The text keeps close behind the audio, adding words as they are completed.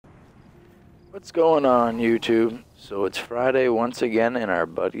What's going on, YouTube? So it's Friday once again, and our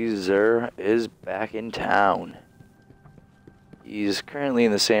buddy Zur is back in town. He's currently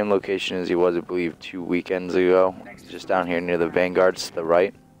in the same location as he was, I believe, 2 weekends ago. Just down here near the Vanguards to the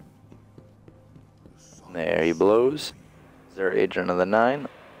right. There he blows. Zur, Agent of the 9.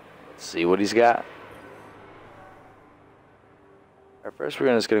 Let's see what he's got. Alright, first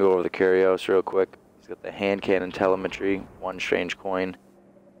we're just going to go over the Curios real quick. He's got the hand cannon telemetry, 1 strange coin.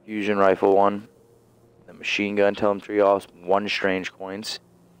 Fusion rifle 1, the machine gun telemetry also 1 strange coins.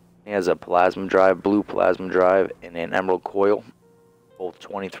 He has a plasma drive, blue plasma drive, and an emerald coil, both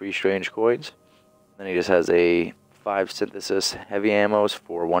 23 strange coins. Then he just has a 5 synthesis heavy ammos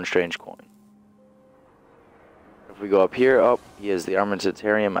for 1 strange coin. If we go up here, he has the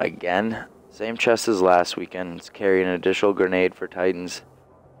Armamentarium again. Same chest as last weekend. It's carrying an additional grenade for Titans,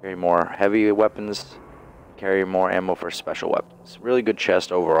 carry more heavy weapons, carry more ammo for special weapons. Really good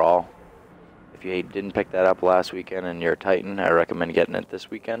chest overall. If you didn't pick that up last weekend and you're a Titan, I recommend getting it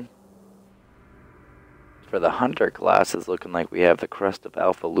this weekend. For the Hunter class, it's looking like we have the Crest of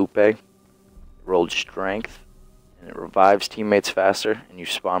Alpha Lupi. Rolled Strength, and it revives teammates faster, and you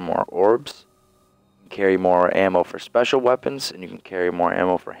spawn more orbs. You can carry more ammo for special weapons, and you can carry more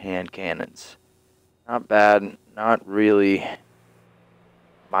ammo for hand cannons. Not bad, not really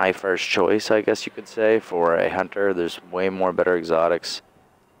my first choice, I guess you could say, for a hunter. There's way more better exotics.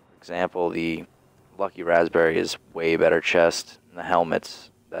 For example, the Lucky Raspberry is way better chest, and the helmets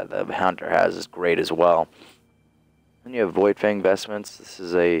that the hunter has is great as well. Then you have Voidfang Vestments. This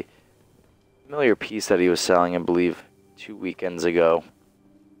is a familiar piece that he was selling, I believe, 2 weekends ago.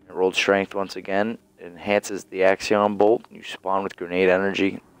 It rolled strength once again. It enhances the Axion Bolt. You spawn with grenade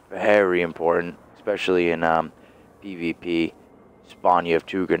energy. Very important, especially in PvP. Spawn, you have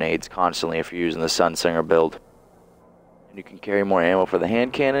 2 grenades constantly if you're using the Sunsinger build. And you can carry more ammo for the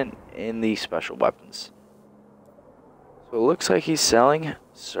hand cannon and the special weapons. So it looks like he's selling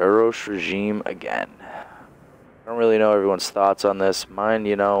Suros regime again. I don't really know everyone's thoughts on this. Mine,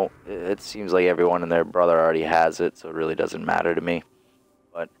 it seems like everyone and their brother already has it, so it really doesn't matter to me.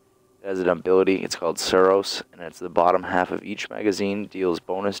 But it has an ability, it's called Suros, and it's the bottom half of each magazine, deals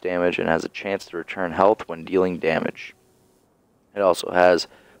bonus damage, and has a chance to return health when dealing damage. It also has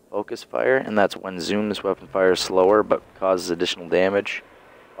focus fire, and that's when zoom. This weapon fires slower but causes additional damage.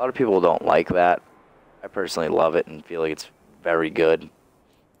 A lot of people don't like that. I personally love it and feel like it's very good.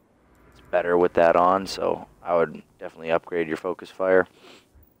 It's better with that on, so I would definitely upgrade your focus fire.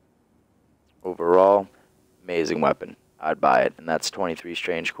 Overall, amazing weapon. I'd buy it, and that's 23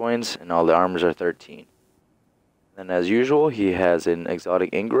 strange coins, and all the armors are 13. And as usual, he has an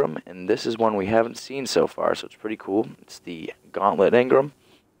exotic Engram, and this is one we haven't seen so far, so it's pretty cool. It's the Gauntlet Engram.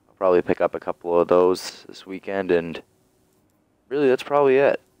 I'll probably pick up a couple of those this weekend, and really that's probably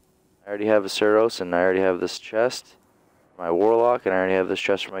it. I already have a Suros, and I already have this chest for my Warlock, and I already have this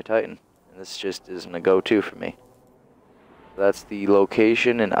chest for my Titan. And this just isn't a go-to for me. So that's the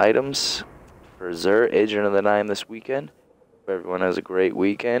location and items for Zur, Agent of the 9 this weekend. Hope everyone has a great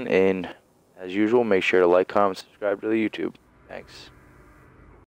weekend, and as usual, make sure to like, comment, subscribe to the YouTube. Thanks.